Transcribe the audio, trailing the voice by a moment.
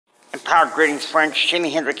Power greetings, friends.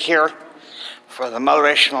 Jimi Hendrix here for the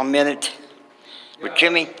Motivational Minute with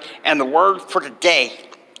Jimmy. And the word for today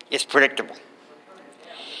is predictable.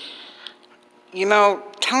 You know,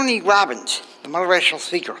 Tony Robbins, the motivational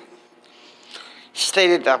speaker,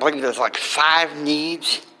 stated, I believe there's like 5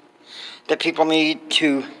 needs that people need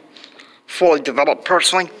to fully develop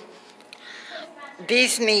personally.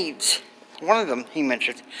 These needs, one of them he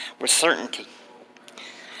mentioned, was certainty.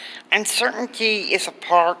 And certainty is a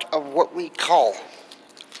part of what we call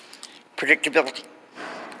predictability.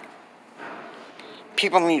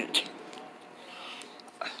 People need it.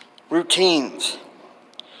 Routines,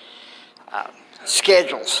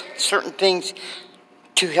 schedules, certain things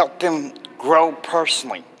to help them grow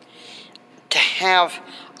personally, to have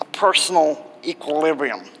a personal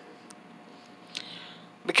equilibrium.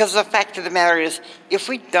 Because the fact of the matter is, if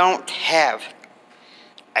we don't have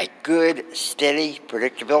a good, steady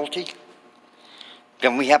predictability,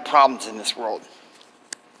 then we have problems in this world.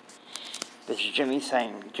 This is James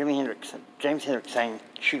Hendrix saying,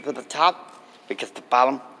 shoot for the top, because the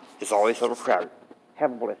bottom is always a little crowded.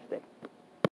 Have a blessed day.